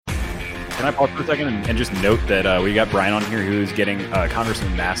can I pause for a second and just note that we got Brian on here who's getting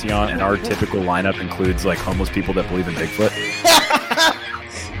Congressman Massey on, and our typical lineup includes like homeless people that believe in Bigfoot.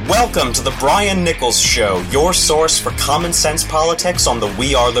 Welcome to the Brian Nichols Show, your source for common sense politics on the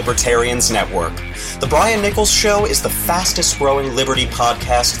We Are Libertarians network. The Brian Nichols Show is the fastest growing liberty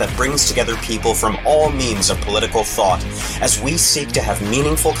podcast that brings together people from all means of political thought as we seek to have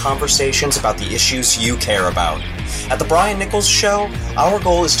meaningful conversations about the issues you care about. At the Brian Nichols Show, our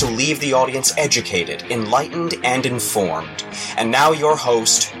goal is to leave the audience educated, enlightened, and informed. And now your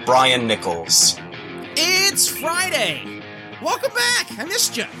host, Brian Nichols. It's Friday! Welcome back! I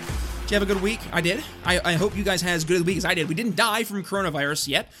missed you. Did you have a good week? I did. I hope you guys had as good a week as I did. We didn't die from coronavirus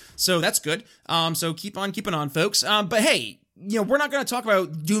yet, so that's good. So keep on keeping on, folks. But hey, you know, we're not going to talk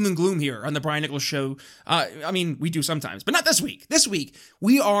about doom and gloom here on the Brian Nichols Show. I mean, we do sometimes, but not this week. This week,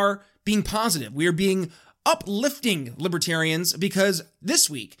 we are being positive. We are being uplifting libertarians because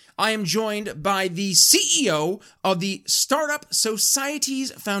this week I am joined by the CEO of the Startup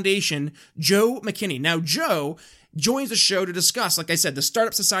Societies Foundation, Joe McKinney. Now, Joe joins the show to discuss, like I said, the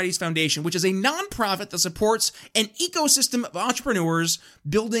Startup Societies Foundation, which is a nonprofit that supports an ecosystem of entrepreneurs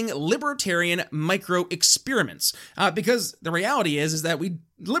building libertarian micro experiments. Because the reality is that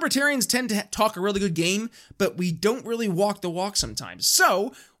libertarians tend to talk a really good game, but we don't really walk the walk sometimes.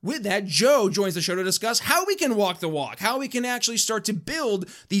 So, with that, Joe joins the show to discuss how we can walk the walk, how we can actually start to build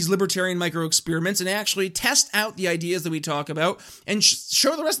these libertarian micro experiments and actually test out the ideas that we talk about and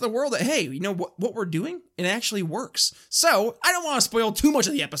show the rest of the world that, hey, you know what we're doing? It actually works. So, I don't want to spoil too much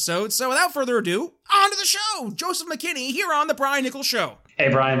of the episode, so without further ado, on to the show! Joseph McKinney here on The Brian Nichols Show. Hey,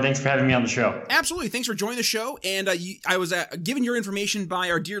 Brian, thanks for having me on the show. Absolutely. Thanks for joining the show. And I was given your information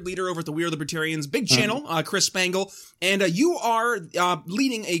by our dear leader over at the We Are Libertarians big channel, Chris Spangle. And you are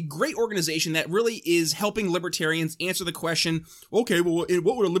leading a great organization that really is helping libertarians answer the question, okay, well,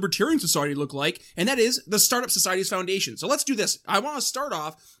 what would a libertarian society look like? And that is the Startup Societies Foundation. So let's do this. I want to start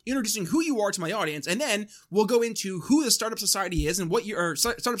off introducing who you are to my audience, and then we'll go into who the Startup Society is and what your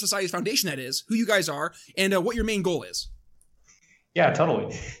Startup Societies Foundation that is, who you guys are, and what your main goal is. Yeah,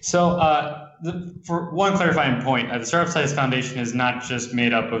 totally. So for one clarifying point, the Startup Societies Foundation is not just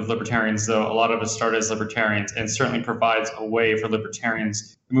made up of libertarians, though a lot of us started as libertarians, and certainly provides a way for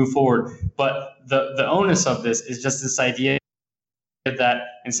libertarians to move forward. But the onus of this is just this idea that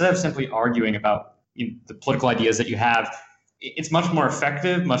instead of simply arguing about the political ideas that you have, it's much more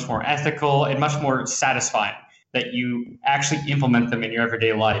effective, much more ethical, and much more satisfying that you actually implement them in your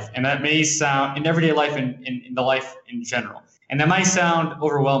everyday life. And that may sound in everyday life and in the life in general. And that might sound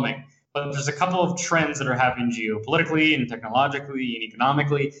overwhelming, but there's a couple of trends that are happening geopolitically and technologically and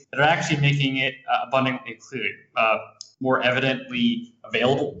economically that are actually making it abundantly clear, more evidently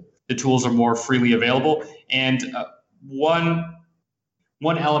available. The tools are more freely available. And one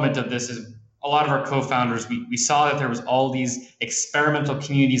element of this is a lot of our co-founders, we saw that there was all these experimental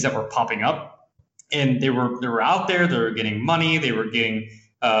communities that were popping up, and they were out there, they were getting money, they were getting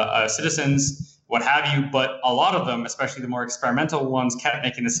citizens, what have you, but a lot of them, especially the more experimental ones, kept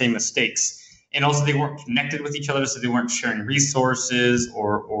making the same mistakes. And also they weren't connected with each other, so they weren't sharing resources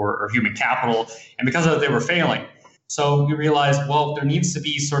or human capital. And because of that, they were failing. So we realized, well, there needs to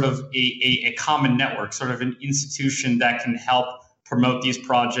be sort of a common network, sort of an institution that can help promote these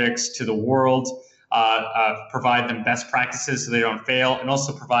projects to the world, provide them best practices so they don't fail, and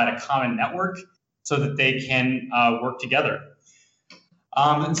also provide a common network so that they can work together.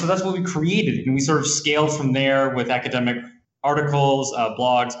 And so that's what we created, and we sort of scaled from there with academic articles,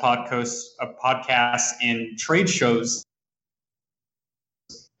 blogs, podcasts, and trade shows.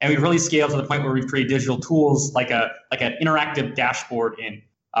 And we've really scaled to the point where we've created digital tools like an interactive dashboard and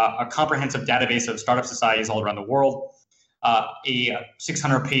a comprehensive database of startup societies all around the world, a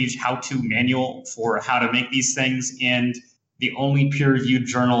 600-page how-to manual for how to make these things, and the only peer-reviewed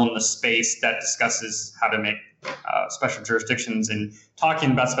journal in the space that discusses how to make special jurisdictions and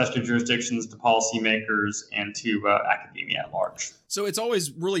talking about special jurisdictions to policymakers and to academia at large. So it's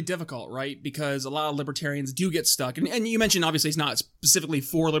always really difficult, right? Because a lot of libertarians do get stuck. And you mentioned, obviously, it's not specifically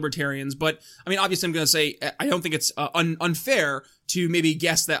for libertarians, but I mean, obviously, I'm going to say I don't think it's unfair to maybe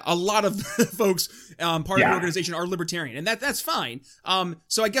guess that a lot of folks part of the organization are libertarian, and that's fine.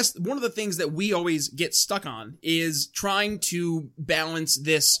 So I guess one of the things that we always get stuck on is trying to balance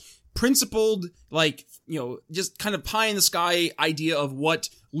this principled, like, just kind of pie in the sky idea of what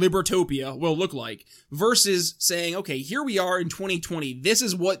Libertopia will look like, versus saying, okay, here we are in 2020. This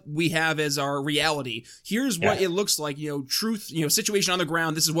is what we have as our reality. Here's what it looks like, truth, situation on the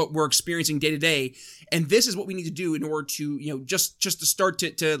ground. This is what we're experiencing day to day. And this is what we need to do in order to, just to start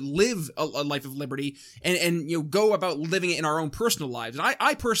to live a life of liberty and go about living it in our own personal lives. And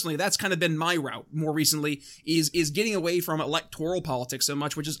I personally, that's kind of been my route more recently, is getting away from electoral politics so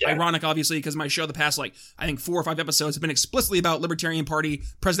much, which is ironic, obviously, because my show the past, I think 4 or 5 episodes have been explicitly about Libertarian Party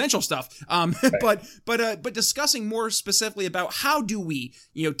presidential stuff. But discussing more specifically about how do we,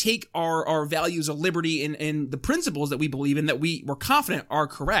 take our values of liberty and the principles that we believe in, that we're confident are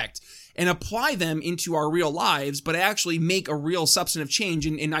correct, and apply them into our real lives, but actually make a real substantive change.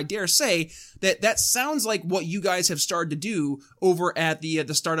 And I dare say that sounds like what you guys have started to do over at the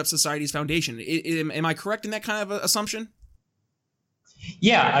Startup Societies Foundation. Am I correct in that kind of assumption?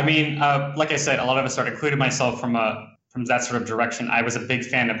 Yeah, I mean, like I said, a lot of us started, including myself, from that sort of direction. I was a big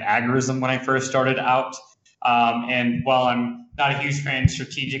fan of agorism when I first started out. And while I'm not a huge fan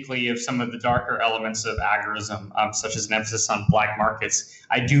strategically of some of the darker elements of agorism, such as an emphasis on black markets,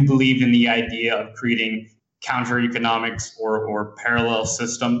 I do believe in the idea of creating counter economics or parallel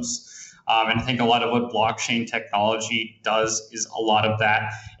systems. And I think a lot of what blockchain technology does is a lot of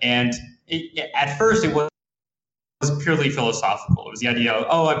that. And at first it was purely philosophical. It was the idea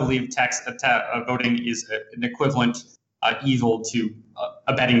of, I believe voting is an equivalent evil to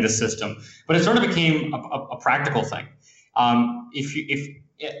abetting the system. But it sort of became a practical thing. I'm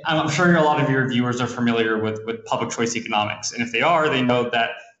sure a lot of your viewers are familiar with public choice economics. And if they are, they know that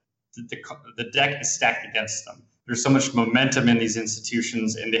the deck is stacked against them. There's so much momentum in these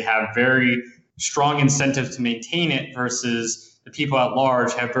institutions, and they have very strong incentives to maintain it, versus the people at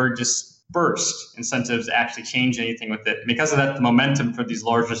large have very dispersed incentives to actually change anything with it. And because of that, the momentum for these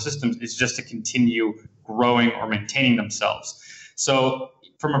larger systems is just to continue growing or maintaining themselves. So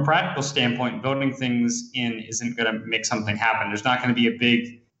from a practical standpoint, voting things in isn't going to make something happen. There's not going to be a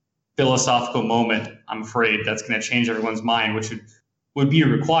big philosophical moment, I'm afraid, that's going to change everyone's mind, which would be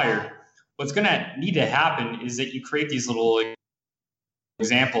required. What's going to need to happen is that you create these little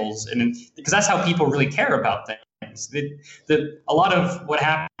examples, and because that's how people really care about things. A lot of what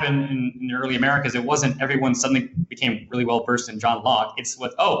happened in the early Americas, it wasn't everyone suddenly became really well versed in John Locke. It's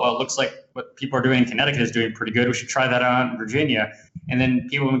it looks like what people are doing in Connecticut is doing pretty good. We should try that out in Virginia. And then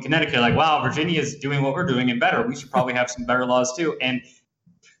people in Connecticut are like, wow, Virginia is doing what we're doing and better. We should probably have some better laws too. And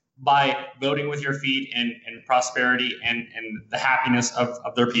by voting with your feet and prosperity and the happiness of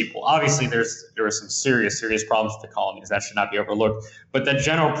their people. Obviously, there are some serious problems with the colonies. That should not be overlooked. But the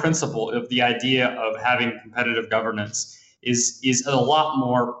general principle of the idea of having competitive governance is a lot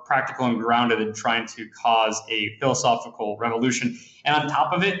more practical and grounded than trying to cause a philosophical revolution. And on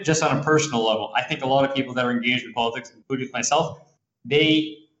top of it, just on a personal level, I think a lot of people that are engaged in politics, including myself,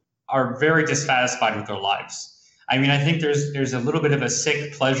 they are very dissatisfied with their lives. I mean, I think there's a little bit of a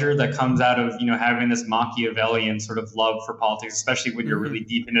sick pleasure that comes out of, having this Machiavellian sort of love for politics, especially when you're really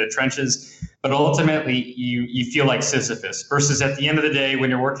deep into the trenches. But ultimately, you feel like Sisyphus, versus at the end of the day, when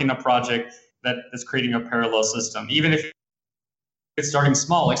you're working a project that's creating a parallel system, even if it's starting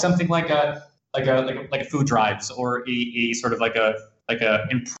small, like something like a food drives, or a sort of like a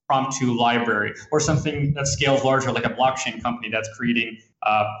impromptu library, or something that scales larger, like a blockchain company that's creating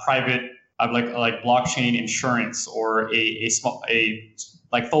private like blockchain insurance, or a small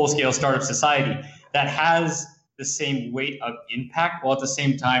full scale startup society that has the same weight of impact, while at the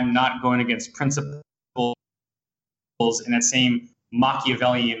same time not going against principles and that same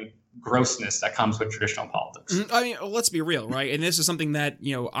Machiavellian grossness that comes with traditional politics. I mean, let's be real, right? And this is something that,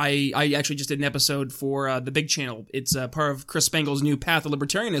 I actually just did an episode for the Big Channel. It's part of Chris Spangel's new Path of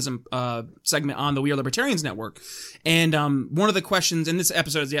Libertarianism segment on the We Are Libertarians network. And one of the questions, and this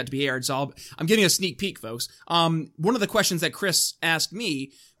episode is yet to be aired, so I'm giving a sneak peek, folks. One of the questions that Chris asked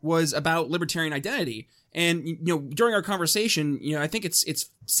me was about libertarian identity. And, during our conversation, I think it's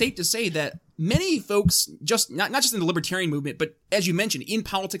safe to say that many folks, just not just in the libertarian movement, but as you mentioned, in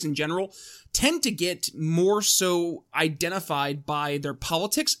politics in general, tend to get more so identified by their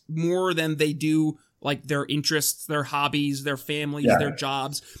politics more than they do like their interests, their hobbies, their families, their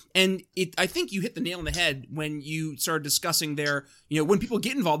jobs. And I think you hit the nail on the head when you started discussing when people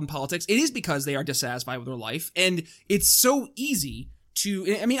get involved in politics, it is because they are dissatisfied with their life. And it's so easy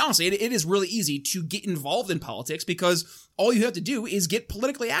honestly, it is really easy to get involved in politics because all you have to do is get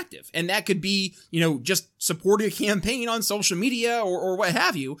politically active. And that could be, just support a campaign on social media or what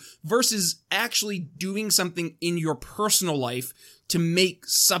have you, versus actually doing something in your personal life to make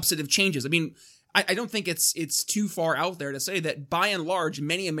substantive changes. I mean, I don't think it's too far out there to say that by and large,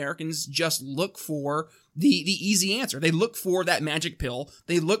 many Americans just look for the easy answer. They look for that magic pill.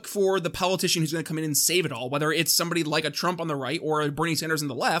 They look for the politician who's going to come in and save it all, whether it's somebody like a Trump on the right or a Bernie Sanders on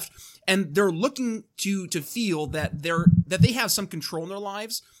the left. And they're looking to feel that they have some control in their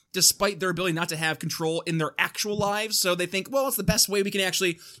lives, despite their ability not to have control in their actual lives. So they think, well, it's the best way we can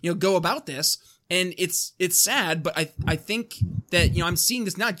actually, go about this. And it's sad, but I think that, I'm seeing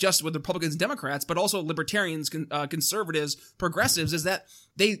this not just with Republicans and Democrats, but also libertarians, conservatives, progressives, is that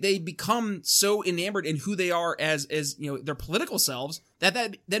they become so enamored in who they are as their political selves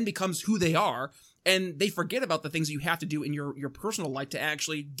that then becomes who they are. And they forget about the things you have to do in your personal life to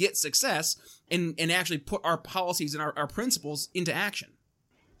actually get success and actually put our policies and our principles into action.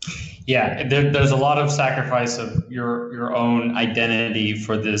 Yeah, there's a lot of sacrifice of your own identity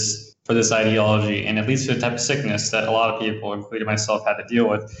for this ideology, and it leads to a type of sickness that a lot of people, including myself, had to deal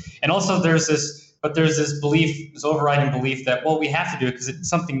with. And also there's this belief, this overriding belief that, well, we have to do it because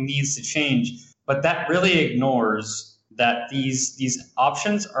something needs to change. But that really ignores that these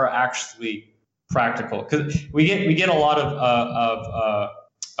options are actually practical. Because we get a lot of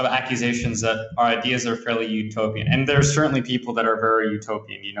accusations that our ideas are fairly utopian, and there's certainly people that are very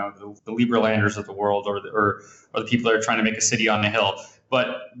utopian. The Liberlanders of the world, or the people that are trying to make a city on a hill. But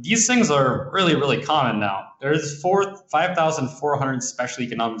these things are really, really common now. There's 5,400 special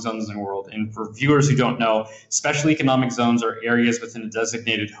economic zones in the world. And for viewers who don't know, special economic zones are areas within a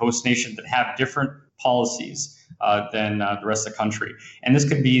designated host nation that have different policies than the rest of the country. And this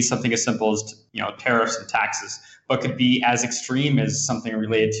could be something as simple as tariffs and taxes, but could be as extreme as something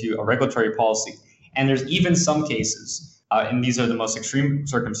related to a regulatory policy. And there's even some cases, and these are the most extreme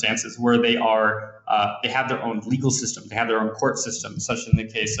circumstances, where they have their own legal system, they have their own court system, such in the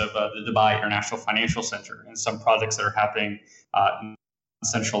case of the Dubai International Financial Center and some projects that are happening in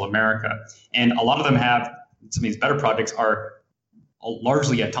Central America. And a lot of them have, some of these better projects are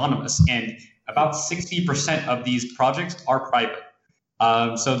largely autonomous, and about 60% of these projects are private.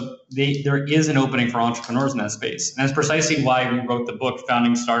 So there is an opening for entrepreneurs in that space. And that's precisely why we wrote the book,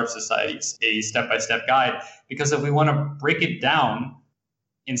 Founding Startup Societies, a step-by-step guide, because if we want to break it down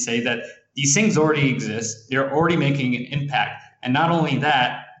and say that these things already exist, they're already making an impact. And not only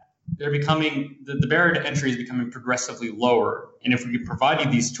that, they're becoming, the barrier to entry is becoming progressively lower. And if we can provide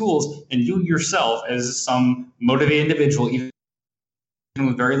you these tools, then you yourself, as some motivated individual, even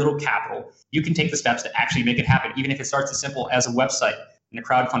with very little capital, you can take the steps to actually make it happen, even if it starts as simple as a website and a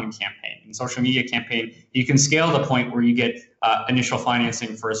crowdfunding campaign and social media campaign. You can scale to the point where you get initial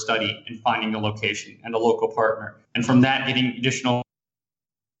financing for a study and finding a location and a local partner. And from that, getting additional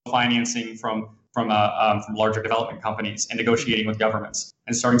financing from larger development companies and negotiating with governments,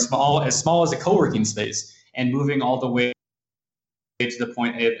 and starting small as a co-working space and moving all the way to the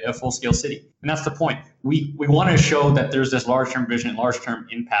point of a full-scale city. And that's the point. We want to show that there's this large-term vision, large-term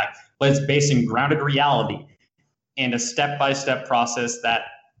impact, but it's based in grounded reality and a step-by-step process that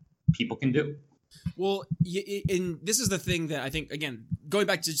people can do. Well, and this is the thing that I think, again, going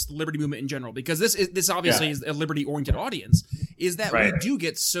back to just the liberty movement in general, because this obviously is a liberty-oriented audience, is that we do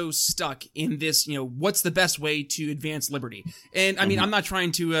get so stuck in this, what's the best way to advance liberty? And I mean, I'm not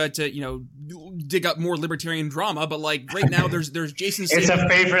trying to dig up more libertarian drama, but like right now there's Jason It's a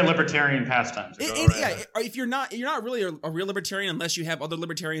favorite libertarian pastime. If you're not really a real libertarian unless you have other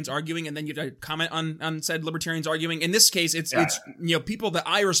libertarians arguing and then you comment on said libertarians arguing. In this case, it's people that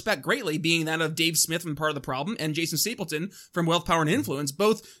I respect greatly, being that of Dave Smith from Part of the Problem and Jason Stapleton from Wealth, Power, and Influence,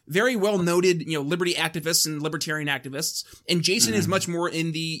 both very well noted, liberty activists and libertarian activists. And Jason is much more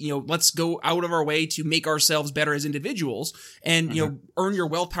in the, let's go out of our way to make ourselves better as individuals and, earn your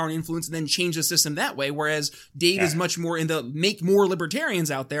wealth, power, and influence and then change the system that way. Whereas Dave is much more in the make more libertarians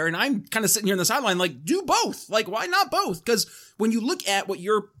out there. And I'm kind of sitting here on the sideline, like, do both. Like, why not both? Because when you look at what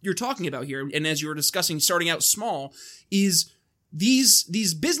you're talking about here, and as you were discussing, starting out small, is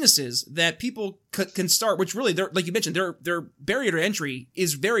these businesses that people can start, which really, they're, like you mentioned, their barrier to entry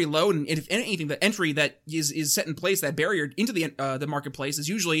is very low, and if anything, the entry that is set in place, that barrier into the marketplace, is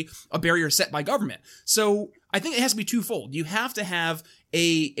usually a barrier set by government. So I think it has to be twofold. You have to have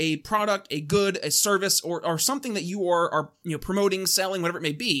a product, a good, a service, or something that you are promoting, selling, whatever it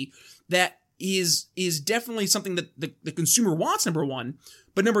may be, that is definitely something that the consumer wants, number one.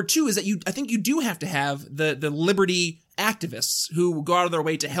 But number two is that I think you do have to have the liberty activists who go out of their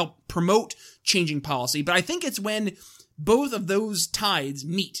way to help promote changing policy. But I think it's when both of those tides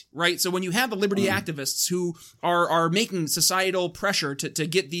meet, right? So when you have the liberty activists who are making societal pressure to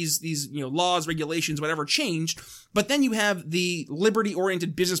get these laws, regulations, whatever changed, but then you have the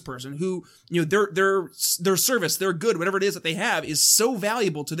liberty-oriented business person who, their service, their good, whatever it is that they have, is so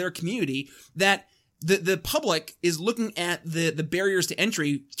valuable to their community that the public is looking at the barriers to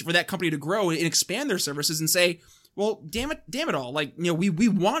entry for that company to grow and expand their services and say, well, damn it all. Like, we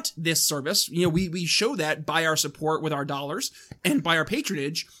want this service. We show that by our support with our dollars and by our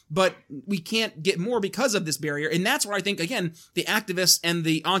patronage, but we can't get more because of this barrier. And that's where I think, again, the activist and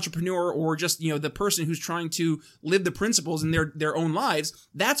the entrepreneur, or just, the person who's trying to live the principles in their own lives,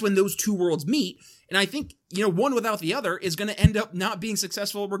 that's when those two worlds meet. And I think, one without the other is going to end up not being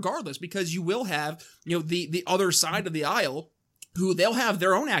successful regardless, because you will have, the other side of the aisle, who they'll have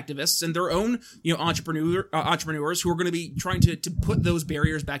their own activists and their own, entrepreneurs who are going to be trying to put those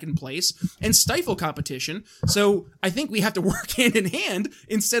barriers back in place and stifle competition. So I think we have to work hand in hand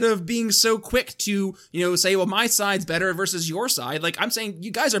instead of being so quick to, say, well, my side's better versus your side. Like, I'm saying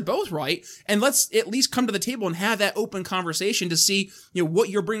you guys are both right. And let's at least come to the table and have that open conversation to see, what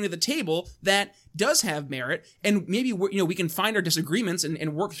you're bringing to the table that does have merit. And maybe, we can find our disagreements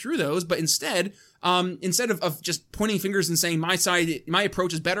and work through those. But instead of just pointing fingers and saying my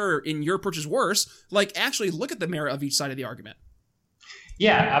approach is better and your approach is worse, like, actually look at the merit of each side of the argument.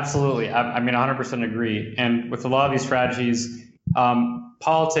 Yeah, absolutely. I mean, 100% agree. And with a lot of these strategies,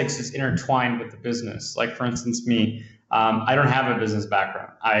 politics is intertwined with the business. Like, for instance, me, I don't have a business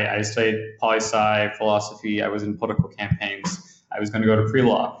background. I studied poli-sci, philosophy. I was in political campaigns. I was going to go to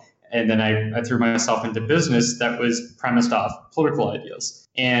pre-law. And then I threw myself into business that was premised off political ideas.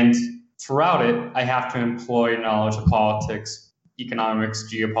 And throughout it, I have to employ knowledge of politics, economics,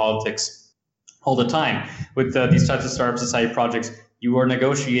 geopolitics all the time. With these types of startup society projects, you are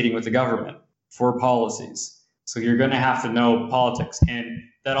negotiating with the government for policies. So you're going to have to know politics. And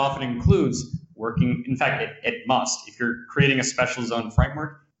that often includes working. In fact, it must. If you're creating a special zone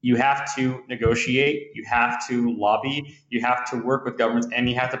framework, you have to negotiate, you have to lobby, you have to work with governments, and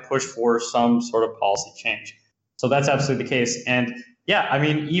you have to push for some sort of policy change. So that's absolutely the case. And yeah, I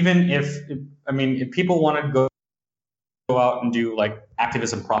mean, if people want to go out and do like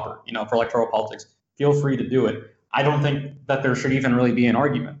activism proper, for electoral politics, feel free to do it. I don't think that there should even really be an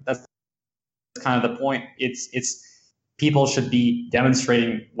argument. That's kind of the point. It's people should be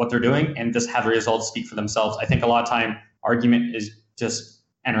demonstrating what they're doing and just have the results speak for themselves. I think a lot of time argument is just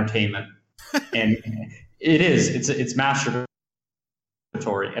entertainment, and it's masturbatory,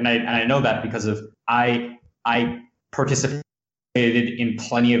 and I know that because of I participated in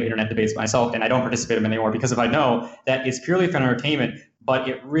plenty of internet debates myself, and I don't participate in them anymore because I know that it's purely for entertainment, but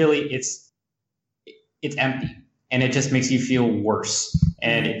it's empty, and it just makes you feel worse,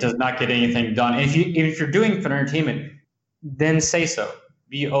 and it does not get anything done. And if you're doing it for entertainment, then say so.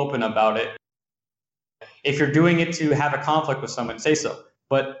 Be open about it. If you're doing it to have a conflict with someone, say so.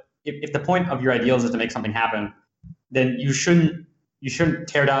 But if the point of your ideals is to make something happen, then you shouldn't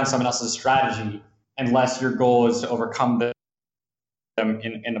tear down someone else's strategy unless your goal is to overcome them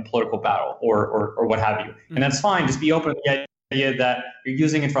in a political battle or what have you. And that's fine. Just be open to the idea that you're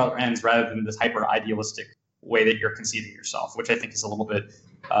using it for other ends rather than this hyper idealistic way that you're conceiving yourself, which I think is a little bit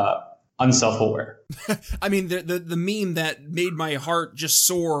unself-aware. I mean, the meme that made my heart just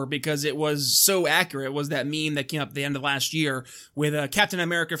soar because it was so accurate was that meme that came up at the end of last year with Captain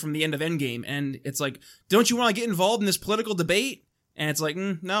America from the end of Endgame. And it's like, don't you want to get involved in this political debate? And it's like,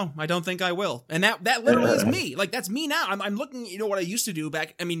 no, I don't think I will. And that literally is me. Like, that's me now. I'm looking, what I used to do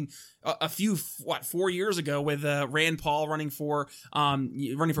back, a few 4 years ago with Rand Paul running for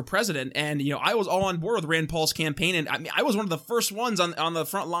president. And, I was all on board with Rand Paul's campaign. And I was one of the first ones on the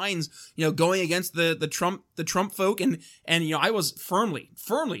front lines, going against the Trump folk. And I was firmly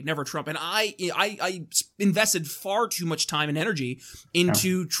never Trump. And I invested far too much time and energy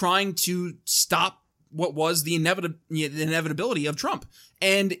into trying to stop what was the inevitability of Trump.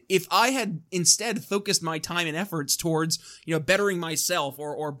 And if I had instead focused my time and efforts towards, bettering myself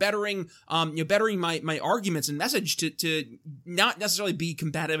or bettering my arguments and message to not necessarily be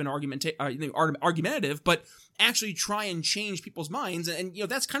combative and argumentative, but actually try and change people's minds. And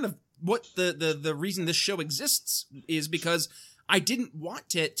that's kind of what the reason this show exists is because I didn't want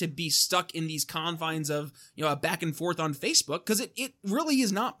to be stuck in these confines of, a back and forth on Facebook because it really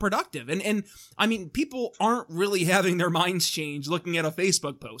is not productive. And I mean, people aren't really having their minds changed looking at a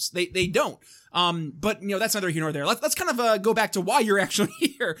Facebook post. They don't. But that's neither here nor there. Let's kind of go back to why you're actually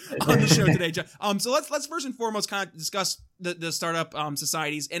here on the show today, Jeff. So let's first and foremost kind of discuss the startup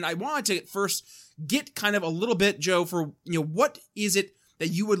societies. And I wanted to first get kind of a little bit, Joe, for what is it that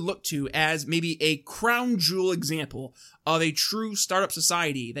you would look to as maybe a crown jewel example of a true startup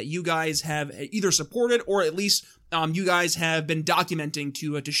society that you guys have either supported or at least you guys have been documenting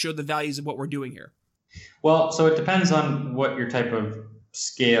to show the values of what we're doing here? Well, so it depends on what your type of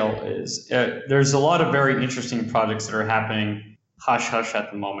scale is. There's a lot of very interesting projects that are happening hush-hush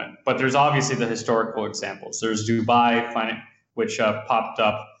at the moment. But there's obviously the historical examples. There's Dubai, which popped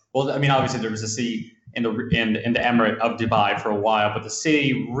up. Well, I mean, obviously there was a city in the Emirate of Dubai for a while, but the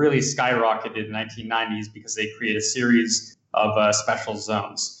city really skyrocketed in the 1990s because they created a series of special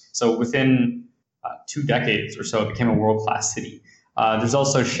zones. So within 2 decades or so, it became a world-class city. There's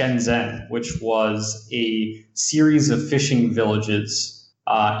also Shenzhen, which was a series of fishing villages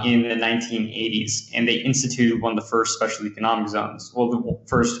in the 1980s, and they instituted one of the first special economic zones. Well, the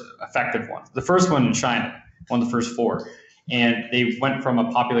first effective one. The first one in China, one of the first 4. And they went from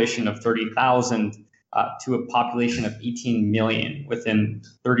a population of 30,000 to a population of 18 million within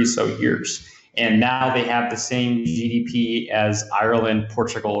 30 so years. And now they have the same GDP as Ireland,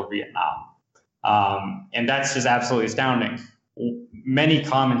 Portugal, or Vietnam. And that's just absolutely astounding. Many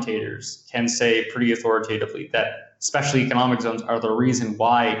commentators can say pretty authoritatively that special economic zones are the reason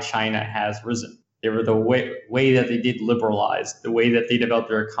why China has risen. They were the way that they did liberalize, the way that they developed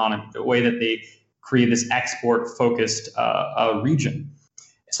their economy, the way that they created this export-focused region.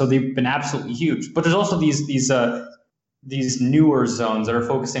 So they've been absolutely huge. But there's also these newer zones that are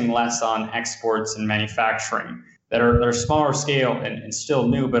focusing less on exports and manufacturing, that are smaller scale and still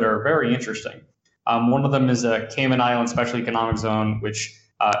new, but are very interesting. One of them is a Cayman Island Special Economic Zone, which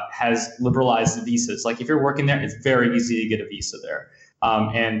has liberalized visas. Like if you're working there, it's very easy to get a visa there.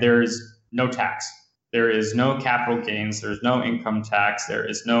 And there's no tax. There is no capital gains. There's no income tax. There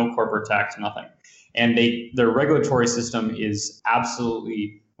is no corporate tax, nothing. And their regulatory system is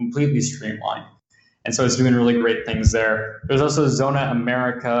absolutely, completely streamlined. And so it's doing really great things there. There's also Zona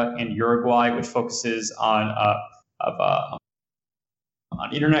America in Uruguay, which focuses on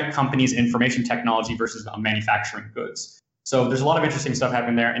internet companies, information technology versus manufacturing goods. So there's a lot of interesting stuff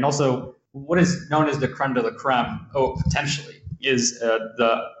happening there. And also what is known as the creme de la creme, potentially, is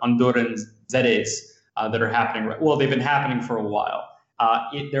the Honduran ZEDEs that are happening. Well, they've been happening for a while.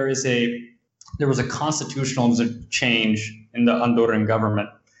 There was a constitutional change in the Honduran government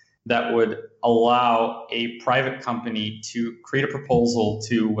that would allow a private company to create a proposal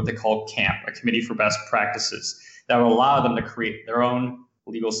to what they call CAMP, a Committee for Best Practices, that would allow them to create their own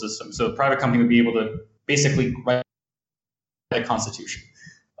legal system. So the private company would be able to basically write a constitution,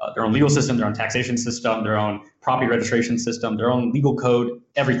 their own legal system, their own taxation system, their own property registration system, their own legal code,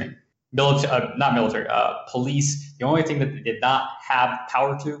 everything. Not military, police. The only thing that they did not have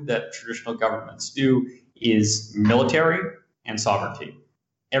power to that traditional governments do is military and sovereignty.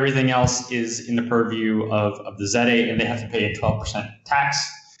 Everything else is in the purview of the ZEDE, and they have to pay a 12% tax.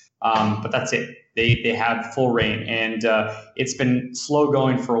 But that's it. They have full reign, and it's been slow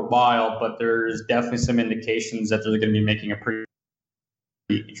going for a while, but there's definitely some indications that they're going to be making a pretty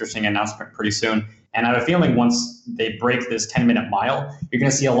interesting announcement pretty soon. And I have a feeling once they break this 10-minute mile, you're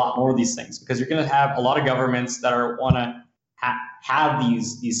going to see a lot more of these things, because you're going to have a lot of governments that want to have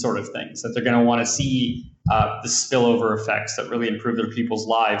these sort of things, that they're going to want to see the spillover effects that really improve their people's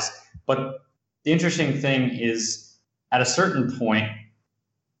lives. But the interesting thing is, at a certain point,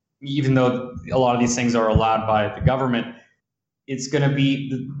 even though a lot of these things are allowed by the government, it's going to be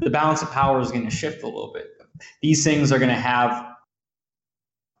the balance of power is going to shift a little bit. These things are going to have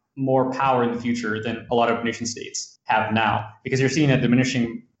more power in the future than a lot of nation states have now, because you're seeing a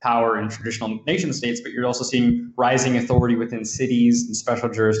diminishing power in traditional nation states, but you're also seeing rising authority within cities and special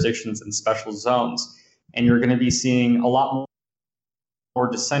jurisdictions and special zones. And you're going to be seeing a lot more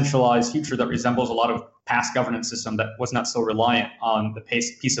decentralized future that resembles a lot of past governance system that was not so reliant on the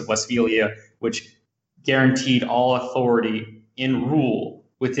Peace of Westphalia, which guaranteed all authority in rule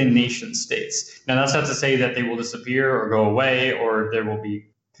within nation states. Now, that's not to say that they will disappear or go away or there will be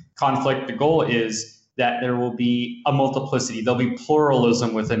conflict. The goal is that there will be a multiplicity. There'll be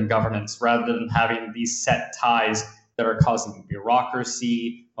pluralism within governance rather than having these set ties that are causing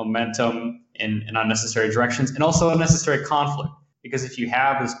bureaucracy, momentum in unnecessary directions, and also unnecessary conflict. Because if you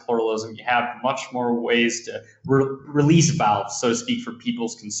have this pluralism, you have much more ways to release valves, so to speak, for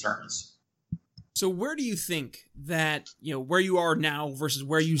people's concerns. So where do you think that, where you are now versus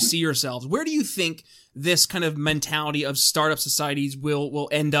where you see yourselves, where do you think this kind of mentality of startup societies will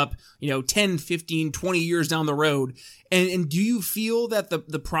end up, 10, 15, 20 years down the road? And do you feel that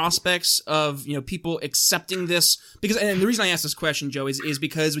the prospects of, people accepting this, and the reason I ask this question, Joe, is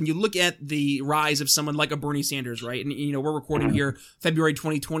because when you look at the rise of someone like a Bernie Sanders, right? And, we're recording here February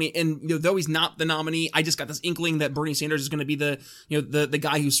 2020, and, though he's not the nominee, I just got this inkling that Bernie Sanders is going to be the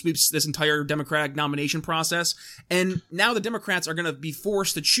guy who sweeps this entire Democratic nomination process. And now the Democrats are going to be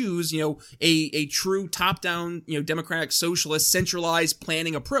forced to choose, a true top-down, Democratic socialist centralized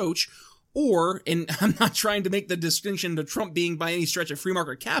planning approach, or, and I'm not trying to make the distinction to Trump being by any stretch a free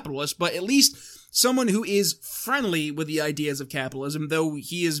market capitalist, but at least someone who is friendly with the ideas of capitalism, though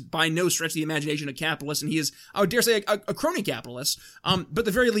he is by no stretch of the imagination a capitalist, and he is, I would dare say, a crony capitalist. But at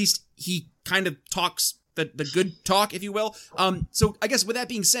the very least, he kind of talks the good talk, if you will. So I guess with that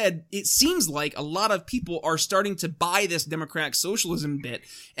being said, it seems like a lot of people are starting to buy this democratic socialism bit,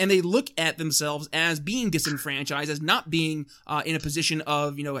 and they look at themselves as being disenfranchised, as not being in a position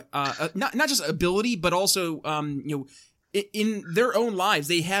of, not just ability, but also, in their own lives,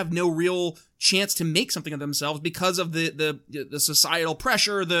 they have no real chance to make something of themselves because of the societal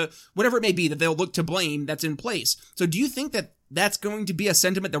pressure, the whatever it may be that they'll look to blame that's in place. So do you think that that's going to be a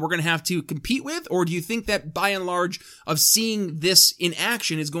sentiment that we're going to have to compete with? Or do you think that by and large of seeing this in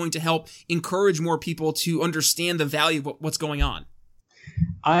action is going to help encourage more people to understand the value of what's going on?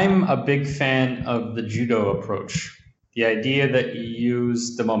 I'm a big fan of the judo approach. The idea that you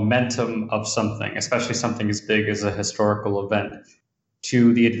use the momentum of something, especially something as big as a historical event,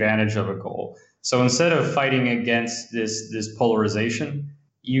 to the advantage of a goal. So instead of fighting against this polarization,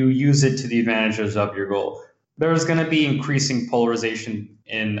 you use it to the advantages of your goal. There's going to be increasing polarization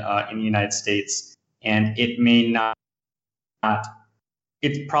in the United States, and it may not.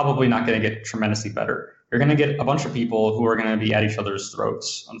 It's probably not going to get tremendously better. You're going to get a bunch of people who are going to be at each other's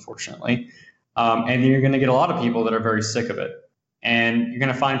throats, unfortunately, and you're going to get a lot of people that are very sick of it. And you're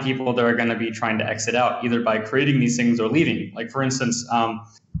going to find people that are going to be trying to exit out either by creating these things or leaving. Like, for instance,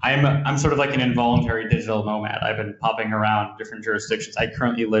 I'm sort of like an involuntary digital nomad. I've been popping around different jurisdictions. I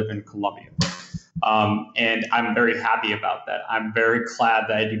currently live in Colombia. And I'm very happy about that. I'm very glad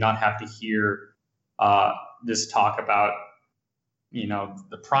that I do not have to hear this talk about,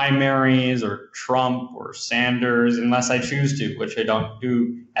 the primaries or Trump or Sanders, unless I choose to, which I don't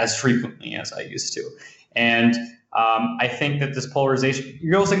do as frequently as I used to. And I think that this polarization,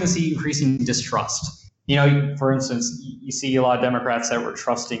 you're also going to see increasing distrust. For instance, you see a lot of Democrats that were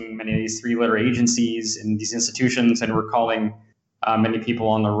trusting many of these three-letter agencies and these institutions, and we're calling many people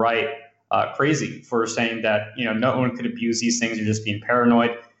on the right crazy for saying that, no one could abuse these things, you're just being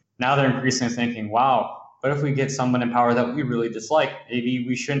paranoid. Now they're increasingly thinking, wow, what if we get someone in power that we really dislike? Maybe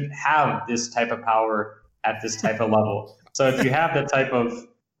we shouldn't have this type of power at this type of level. So if you have that type of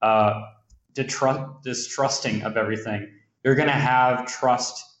distrusting of everything, you're going to have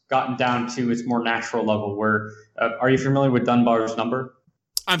trust gotten down to its more natural level where, are you familiar with Dunbar's number?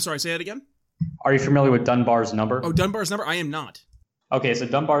 I'm sorry, say that again? Are you familiar with Dunbar's number? Oh, Dunbar's number? I am not. Okay, so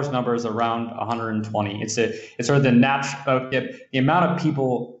Dunbar's number is around 120. It's sort of the amount of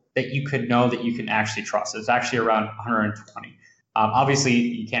people that you could know that you can actually trust. It's actually around 120. Obviously,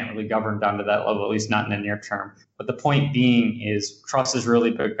 you can't really govern down to that level, at least not in the near term. But the point being is trust is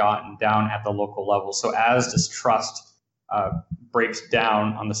really gotten down at the local level. So as distrust breaks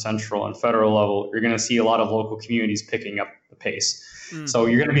down on the central and federal level, you're going to see a lot of local communities picking up the pace. So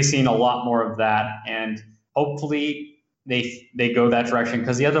you're going to be seeing a lot more of that. And hopefully they go that direction,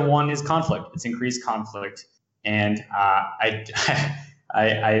 because the other one is conflict. It's increased conflict. And I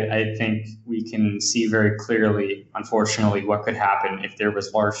think we can see very clearly, unfortunately, what could happen if there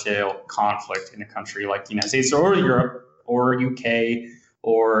was large-scale conflict in a country like the United States or Europe or UK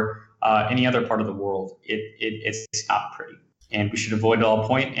or any other part of the world. It's not pretty, and we should avoid it at all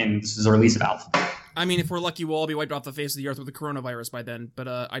point, and this is a release valve. I mean, if we're lucky, we'll all be wiped off the face of the earth with the coronavirus by then, but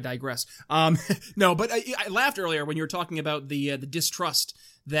I digress. No, but I laughed earlier when you were talking about the distrust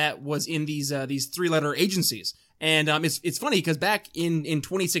that was in these three-letter agencies. And it's funny because back in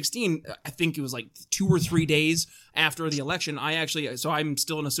 2016, I think it was like 2 or 3 days after the election, so I'm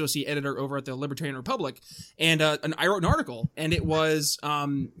still an associate editor over at the Libertarian Republic, and I wrote an article, and it was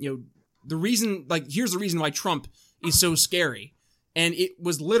the reason, here's the reason why Trump is so scary. And it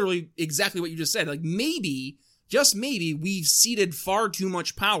was literally exactly what you just said. Like, maybe, just maybe, we've ceded far too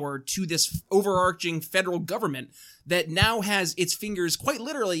much power to this overarching federal government that now has its fingers quite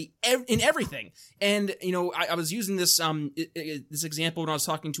literally in everything. And, I was using this this example when I was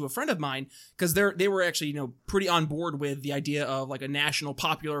talking to a friend of mine, because they were actually, pretty on board with the idea of like a national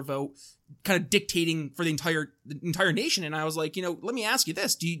popular vote kind of dictating for the entire nation. And I was like, let me ask you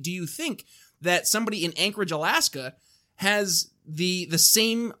this. Do you think that somebody in Anchorage, Alaska has the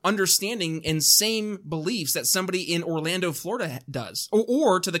same understanding and same beliefs that somebody in Orlando, Florida does?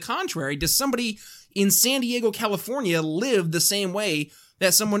 Or to the contrary, does somebody in San Diego, California live the same way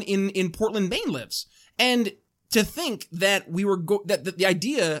that someone in Portland, Maine lives? And to think that that the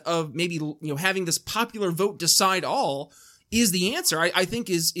idea of maybe, having this popular vote decide all is the answer, I think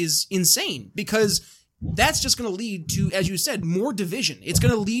is insane, because that's just going to lead to, as you said, more division. It's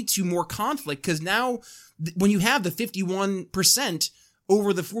going to lead to more conflict, because now when you have the 51%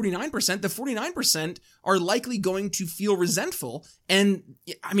 over the 49%, the 49% are likely going to feel resentful. And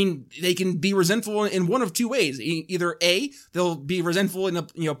I mean, they can be resentful in one of two ways. Either A, they'll be resentful in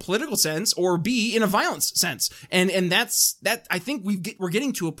a political sense, or B, in a violence sense. And that's I think we're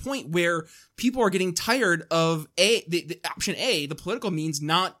getting to a point where people are getting tired of the option A, the political means,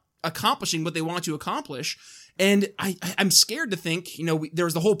 not accomplishing what they want to accomplish. And I'm scared to think, there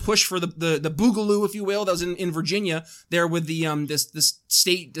was the whole push for the boogaloo, if you will, that was in Virginia there with the this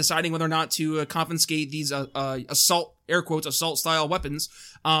state deciding whether or not to confiscate these assault, air quotes, assault style weapons.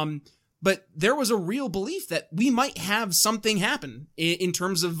 But there was a real belief that we might have something happen in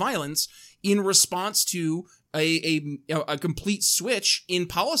terms of violence in response to a complete switch in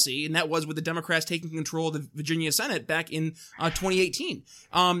policy, and that was with the Democrats taking control of the Virginia Senate back in 2018.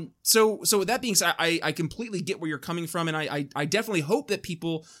 So with that being said, I completely get where you're coming from, and I definitely hope that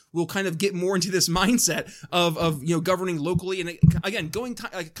people will kind of get more into this mindset of governing locally, and again going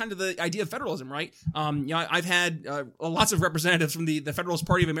kind of the idea of federalism, right? I've had lots of representatives from the Federalist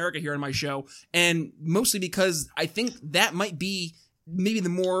Party of America here on my show, and mostly because I think that might be maybe the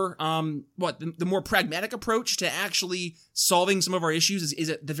more the more pragmatic approach to actually solving some of our issues is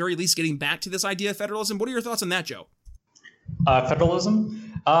at the very least getting back to this idea of federalism. What are your thoughts on that, Joe?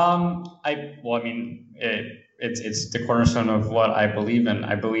 Federalism? It's the cornerstone of what I believe in.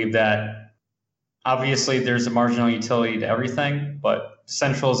 I believe that obviously there's a marginal utility to everything, but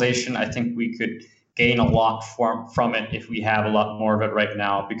decentralization, I think we could gain a lot from it if we have a lot more of it right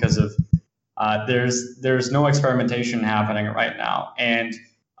now, because of there's no experimentation happening right now. And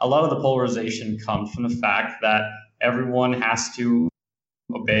a lot of the polarization comes from the fact that everyone has to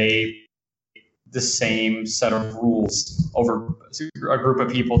obey the same set of rules over a group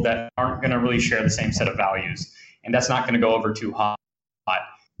of people that aren't going to really share the same set of values. And that's not going to go over too hot.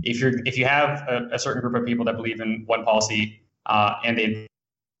 If you have a certain group of people that believe in one policy and they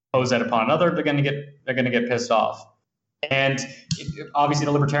impose that upon another, they're going to get pissed off. And obviously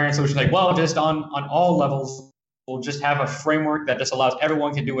the libertarian solution is like, well, just on all levels, we'll just have a framework that just allows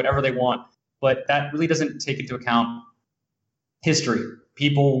everyone to do whatever they want. But that really doesn't take into account history.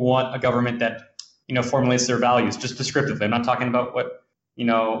 People want a government that, formulates their values just descriptively. I'm not talking about what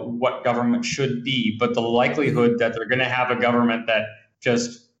government should be, but the likelihood that they're going to have a government that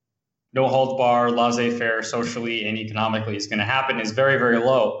just no holds bar, laissez-faire socially and economically is going to happen is very, very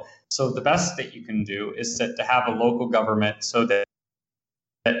low. So the best that you can do is to have a local government, so that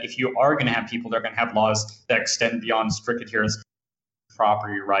if you are going to have people, they're going to have laws that extend beyond strict adherence to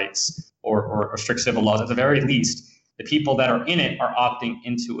property rights or strict civil laws. At the very least, the people that are in it are opting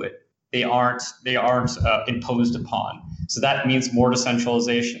into it. They aren't imposed upon. So that means more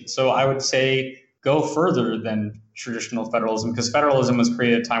decentralization. So I would say go further than traditional federalism, because federalism was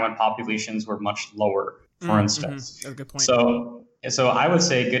created at a time when populations were much lower, for instance. That's a good point. So I would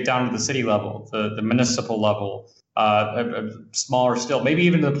say get down to the city level, the municipal level, smaller still, maybe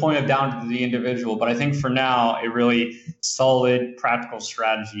even to the point of down to the individual. But I think for now, a really solid, practical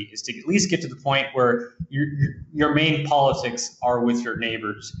strategy is to at least get to the point where your main politics are with your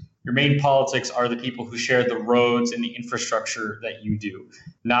neighbors. Your main politics are the people who share the roads and the infrastructure that you do,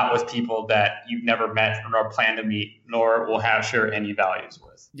 not with people that you've never met nor plan to meet, nor will share any values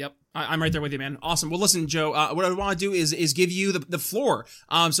with. Yep. I'm right there with you, man. Awesome. Well, listen, Joe, what I want to do is give you the floor.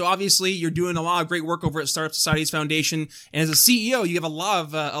 So obviously you're doing a lot of great work over at Startup Societies Foundation. And as a CEO, you have a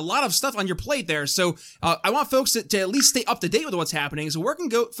lot of stuff on your plate there. So I want folks to at least stay up to date with what's happening. So where can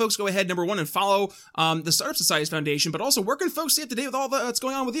folks go ahead, number one, and follow the Startup Societies Foundation, but also where can folks stay up to date with all that's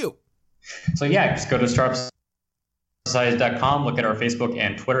going on with you? So yeah, just go to startupsocieties.com, look at our Facebook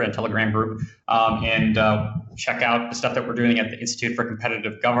and Twitter and Telegram group, and check out the stuff that we're doing at the Institute for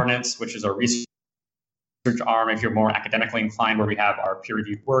Competitive Governance, which is our research arm if you're more academically inclined, where we have our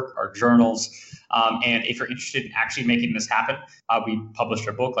peer-reviewed work, our journals. And if you're interested in actually making this happen, we published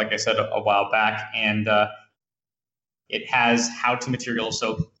a book, like I said, a while back, and it has how-to material.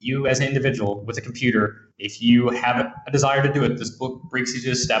 So you as an individual with a computer, if you have a desire to do it, this book brings you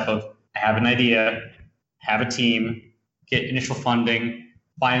to a step of I have an idea, have a team, get initial funding,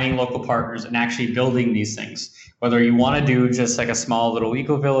 finding local partners, and actually building these things. Whether you want to do just like a small little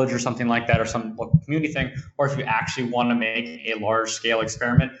eco-village or something like that, or some local community thing, or if you actually want to make a large-scale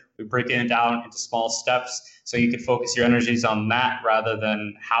experiment, we break it down into small steps so you can focus your energies on that rather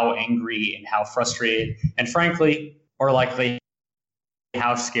than how angry and how frustrated, and frankly, or likely,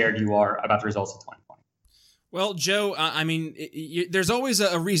 how scared you are about the results of 2020. Well, Joe, there's always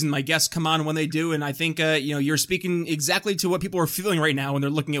a reason my guests come on when they do, and I think you're speaking exactly to what people are feeling right now when they're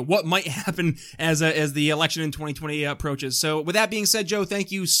looking at what might happen as the election in 2020 approaches. So, with that being said, Joe,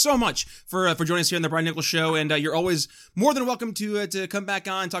 thank you so much for joining us here on the Brian Nichols Show, and you're always more than welcome to come back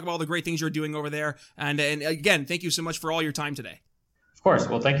on and talk about all the great things you're doing over there. And again, thank you so much for all your time today. Of course.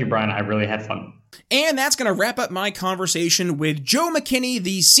 Well, thank you, Brian. I really had fun. And that's going to wrap up my conversation with Joe McKinney,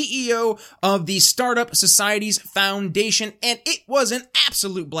 the CEO of the Startup Societies Foundation. And it was an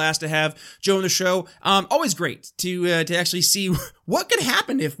absolute blast to have Joe on the show. Always great to actually see what could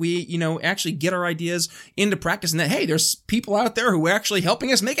happen if we, actually get our ideas into practice, and that, hey, there's people out there who are actually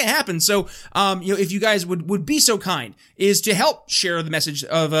helping us make it happen. So, if you guys would be so kind is to help share the message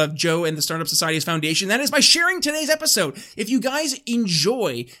of Joe and the Startup Societies Foundation. That is by sharing today's episode. If you guys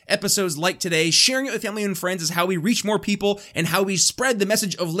enjoy episodes like today, sharing it with family and friends is how we reach more people and how we spread the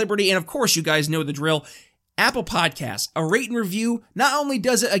message of liberty. And of course, you guys know the drill. Apple Podcasts, a rate and review, not only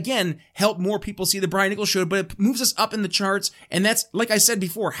does it, again, help more people see the Brian Nichols Show, but it moves us up in the charts. And that's, like I said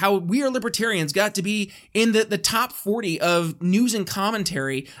before, how We Are Libertarians got to be in the top 40 of news and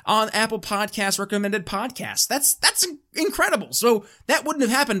commentary on Apple Podcasts recommended podcasts. That's incredible. So that wouldn't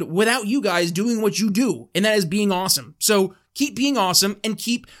have happened without you guys doing what you do, and that is being awesome. So keep being awesome and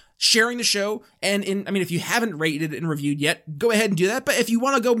keep sharing the show. And if you haven't rated and reviewed yet, go ahead and do that. But if you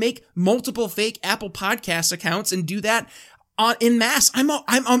want to go make multiple fake Apple Podcast accounts and do that en masse,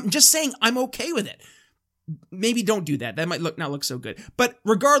 I'm just saying I'm okay with it. Maybe don't do that. That might not look so good. But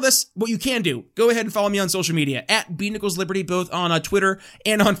regardless, what you can do, go ahead and follow me on social media at @BNicholsLiberty, both on Twitter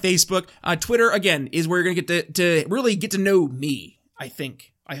and on Facebook. Twitter, again, is where you're going to get to really get to know me, I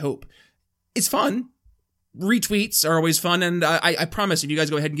hope. It's fun. Retweets are always fun, and I promise if you guys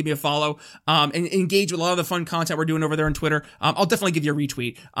go ahead and give me a follow and engage with a lot of the fun content we're doing over there on Twitter, I'll definitely give you a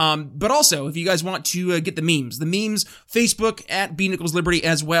retweet. But also, if you guys want to get the memes, Facebook at @BNicholsLiberty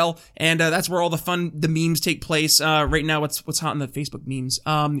as well, and that's where all the memes take place. Right now, what's hot in the Facebook memes?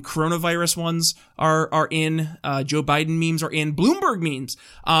 Coronavirus ones are in, Joe Biden memes are in, Bloomberg memes,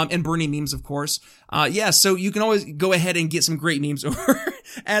 and Bernie memes, of course. So you can always go ahead and get some great memes over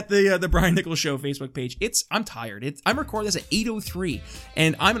at the Brian Nichols Show Facebook page. I'm tired. I'm recording this at 8:03,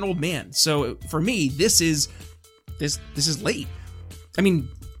 and I'm an old man. So for me, this is late.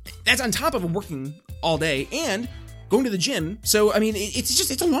 That's on top of working all day and going to the gym. So,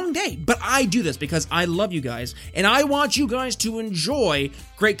 it's a long day, but I do this because I love you guys and I want you guys to enjoy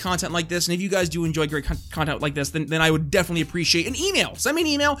great content like this. And if you guys do enjoy great content like this, then I would definitely appreciate an email. Send me an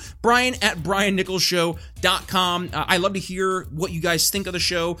email, brian@briannicholsshow.com. I love to hear what you guys think of the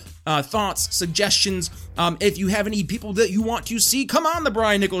show, thoughts, suggestions. If you have any people that you want to see come on the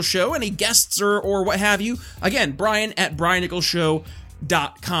Brian Nichols Show, any guests or what have you, again,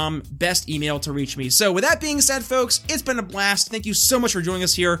 brian@briannicholsshow.com. Best email to reach me. So with that being said, folks, it's been a blast. Thank you so much for joining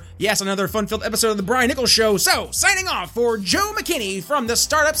us here. Yes, another fun-filled episode of the Brian Nichols Show. So signing off for Joe McKinney from the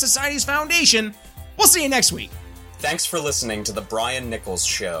Startup Societies Foundation. We'll see you next week. Thanks for listening to the Brian Nichols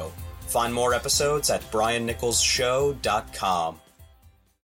Show. Find more episodes at briannicholsshow.com.